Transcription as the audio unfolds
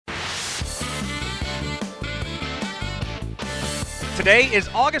Today is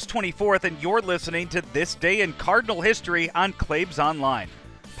August 24th, and you're listening to This Day in Cardinal History on Claibs Online.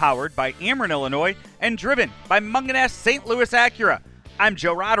 Powered by Ameren, Illinois, and driven by Mungenast St. Louis Acura. I'm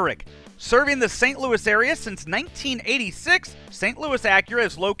Joe Roderick. Serving the St. Louis area since 1986, St. Louis Acura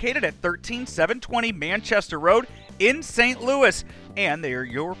is located at 13720 Manchester Road in St. Louis, and they are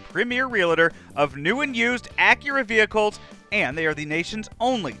your premier realtor of new and used Acura vehicles, and they are the nation's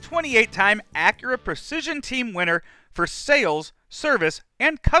only 28-time Acura Precision Team winner for sales, service,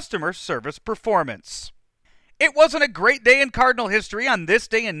 and customer service performance. It wasn't a great day in Cardinal history on this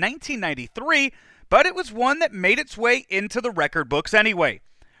day in 1993, but it was one that made its way into the record books anyway.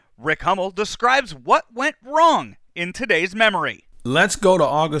 Rick Hummel describes what went wrong in today's memory. Let's go to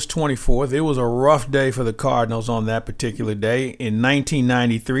August 24th. It was a rough day for the Cardinals on that particular day. In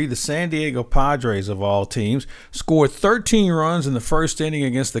 1993, the San Diego Padres, of all teams, scored 13 runs in the first inning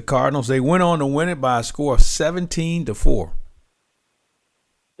against the Cardinals. They went on to win it by a score of 17-4.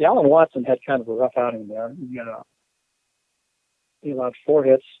 Yeah, Alan Watson had kind of a rough outing there. He allowed 4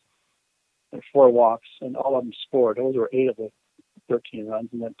 hits and 4 walks, and all of them scored. Those were 8 of the 13 runs.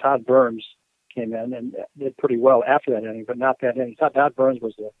 And then Todd Burns came in and did pretty well after that inning, but not that inning. Todd Burns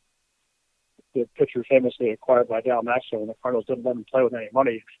was the pitcher famously acquired by Dal Maxwell, and the Cardinals didn't let him play with any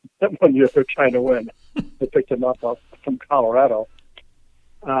money that one year they're trying to win. They picked him up from Colorado.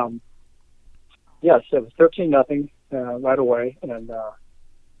 Yes, it was 13-0 right away, and that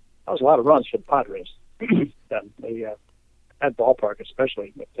was a lot of runs for the Padres. At ballpark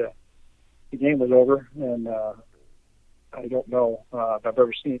especially, but the game was over, and I don't know if I've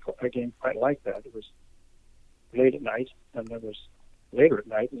ever seen a game quite like that. It was late at night, and there was later at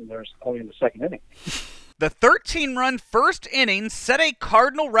night, and there's only in the second inning. The 13-run first inning set a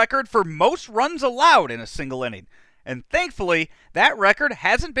Cardinal record for most runs allowed in a single inning, and thankfully, that record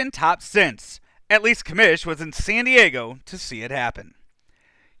hasn't been topped since. At least Kamish was in San Diego to see it happen.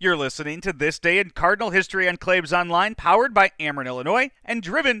 You're listening to This Day in Cardinal History on Claibs Online, powered by Ameren, Illinois, and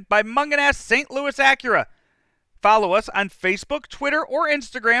driven by Mungenast St. Louis Acura. Follow us on Facebook, Twitter, or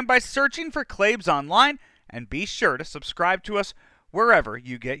Instagram by searching for Claibs Online, and be sure to subscribe to us wherever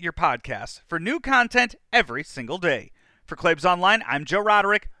you get your podcasts for new content every single day. For Claibs Online, I'm Joe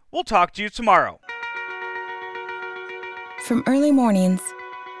Roderick. We'll talk to you tomorrow. From early mornings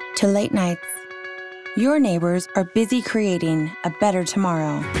to late nights, your neighbors are busy creating a better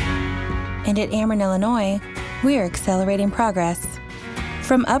tomorrow. And at Ameren, Illinois, we are accelerating progress.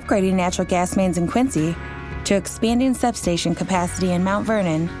 From upgrading natural gas mains in Quincy to expanding substation capacity in Mount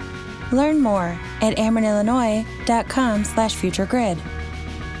Vernon. Learn more at amerenillinois.com/futuregrid.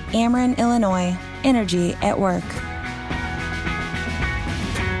 Ameren, Illinois, energy at work.